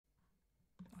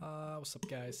What's up,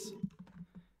 guys?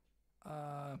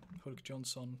 Hulk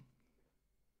Johnson,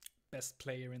 best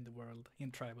player in the world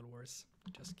in Tribal Wars.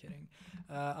 Just kidding.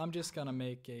 I'm just gonna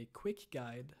make a quick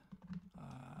guide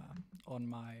on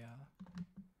my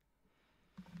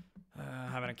I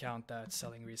have an account that's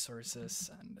selling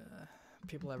resources, and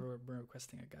people have been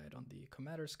requesting a guide on the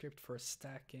commander script for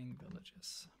stacking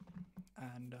villages.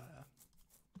 And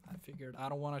I figured I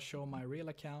don't want to show my real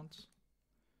account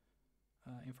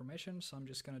information, so I'm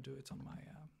just gonna do it on my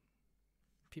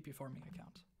PP farming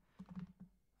account.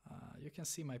 You can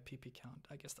see my PP count.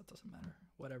 I guess that doesn't matter.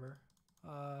 Whatever.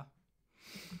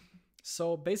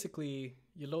 So basically,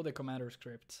 you load the commander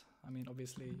script. I mean,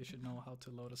 obviously, you should know how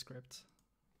to load a script.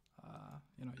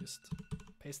 You know, just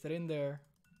paste it in there.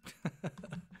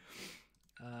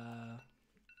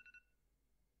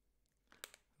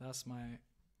 That's my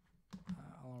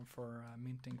alarm for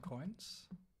minting coins.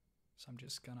 So I'm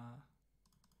just gonna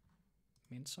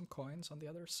mint some coins on the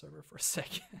other server for a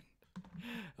second.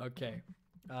 Okay,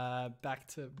 back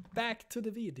to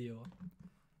the video.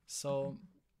 So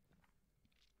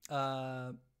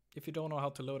if you don't know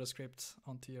how to load a script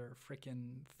onto your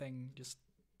freaking thing, just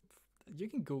you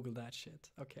can Google that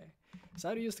shit. Okay, so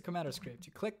how to use the commander script?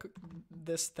 You click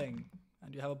this thing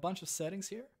and you have a bunch of settings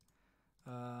here.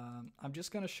 I'm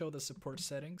just gonna show the support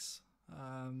settings.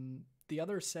 The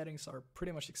other settings are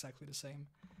pretty much exactly the same.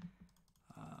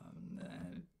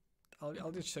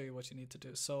 I'll just show you what you need to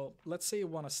do. So let's say you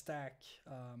want to stack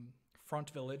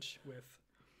front village with,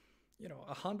 you know,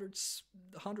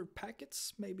 100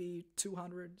 packets, maybe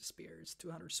 200 spears,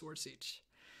 200 swords each.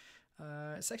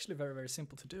 It's actually very, very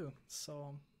simple to do.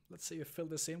 So let's say you fill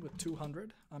this in with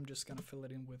 200. I'm just gonna fill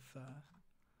it in with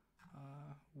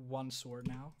one sword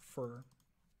now for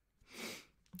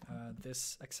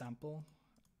this example.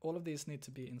 All of these need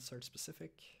to be insert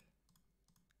specific.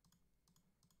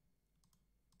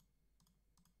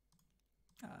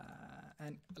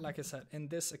 And like I said, in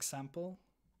this example,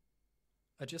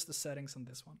 adjust the settings on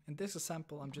this one. In this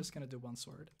example, I'm just gonna do one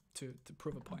sword to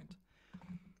prove a point.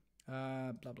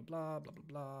 Blah blah blah blah blah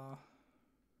blah.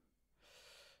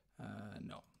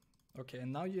 No. Okay,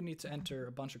 and now you need to enter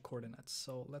a bunch of coordinates.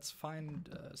 So let's find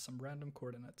some random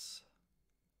coordinates.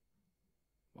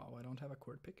 Wow, I don't have a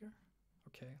chord picker.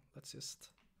 Okay, let's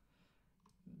just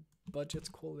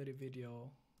budget quality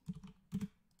video.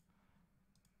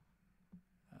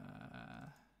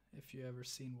 If you ever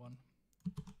seen one.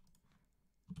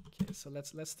 Okay, so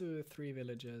let's do 3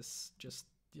 villages just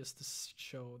to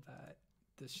show that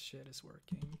this shit is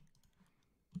working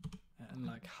and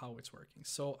like how it's working.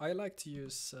 So I like to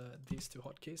use these 2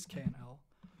 hotkeys, K and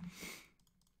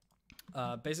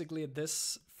L. Basically,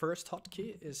 this first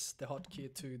hotkey is the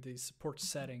hotkey to the support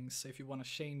settings. So if you want to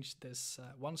change this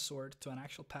one sword to an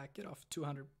actual packet of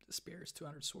 200 spears,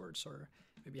 200 swords, or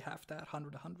maybe half that,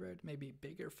 100, 100, maybe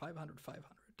bigger, 500, 500,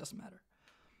 doesn't matter.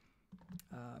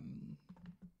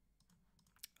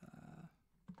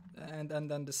 And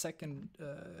then the second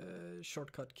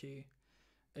shortcut key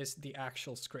is the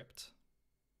actual script.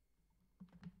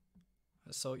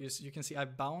 So you can see I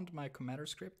bound my commander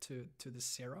script to the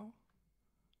 0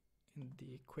 in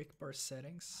the quick bar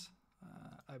settings.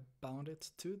 I bound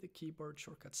it to the keyboard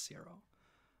shortcut 0.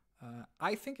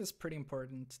 I think it's pretty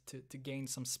important to gain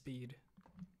some speed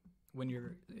when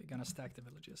you're gonna stack the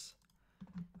villages.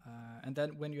 And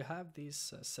then when you have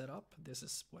these set up, this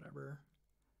is whatever.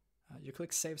 You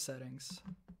click save settings.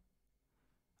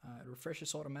 It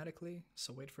refreshes automatically,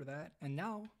 so wait for that. And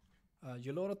now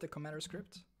you load up the commander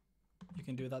script. You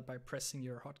can do that by pressing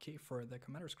your hotkey for the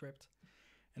commander script.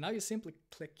 And now you simply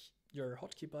click your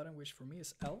hotkey button, which for me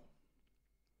is L.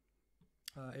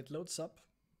 It loads up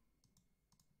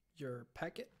your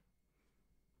packet.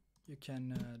 You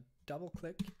can double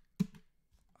click.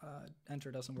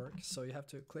 Enter doesn't work, so you have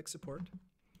to click support.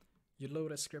 You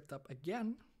load a script up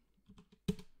again,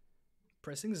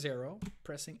 pressing 0,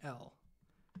 pressing L.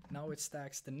 Now it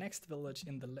stacks the next village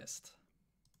in the list.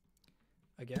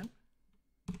 Again,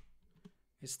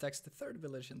 it stacks the 3rd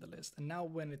village in the list. And now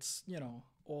when it's, you know,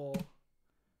 all...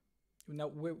 Now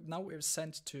we're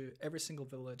sent to every single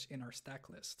village in our stack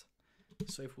list.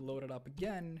 So if we load it up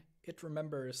again, it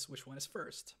remembers which one is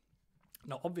first.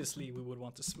 Now, obviously, we would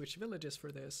want to switch villages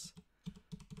for this,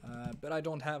 but I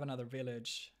don't have another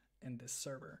village in this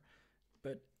server.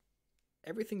 But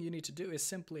everything you need to do is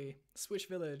simply switch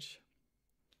village,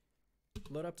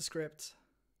 load up the script,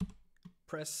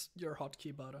 press your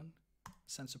hotkey button,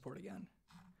 send support again.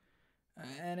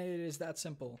 And it is that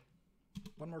simple.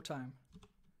 One more time.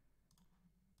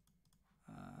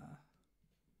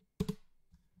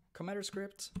 Commander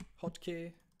script,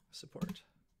 hotkey, support.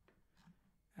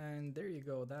 And there you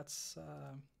go. That's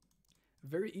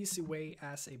very easy way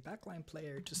as a backline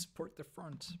player to support the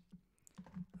front.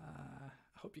 I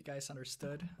hope you guys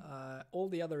understood. All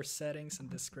the other settings in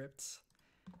the scripts,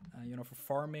 for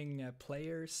farming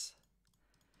players,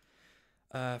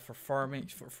 for farming,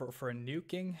 for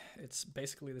nuking, it's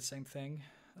basically the same thing.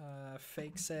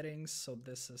 Fake settings, so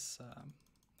this is,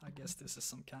 I guess this is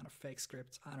some kind of fake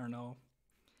script. I don't know.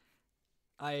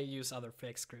 I use other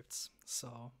fake scripts,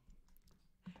 so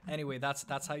anyway,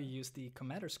 that's how you use the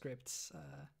commander scripts.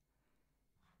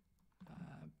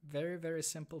 Very, very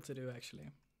simple to do,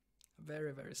 actually.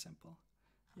 Very, very simple.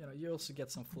 You also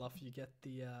get some fluff. You get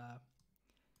the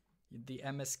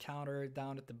MS counter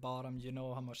down at the bottom. You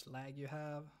know how much lag you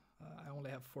have. I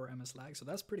only have 4 MS lag, so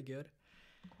that's pretty good.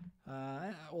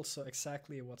 Also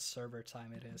exactly what server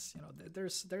time it is.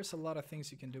 There's a lot of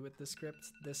things you can do with this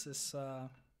script. This is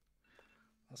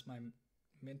that's my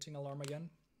minting alarm again.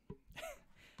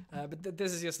 But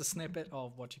this is just a snippet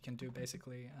of what you can do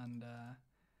basically, and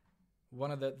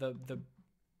one of the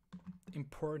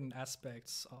important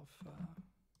aspects of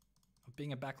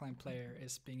being a backline player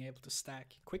is being able to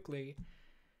stack quickly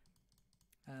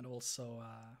and also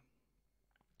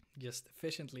just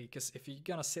efficiently, because if you're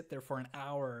gonna sit there for an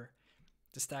hour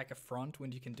to stack a front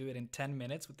when you can do it in 10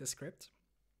 minutes with this script,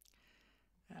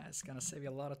 it's gonna save you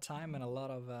a lot of time and a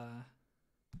lot of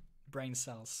brain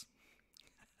cells.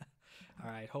 All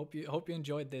right, hope you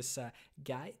enjoyed this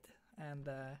guide, and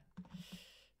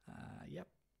yep,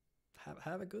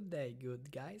 have a good day,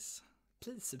 good guys.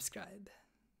 Please subscribe.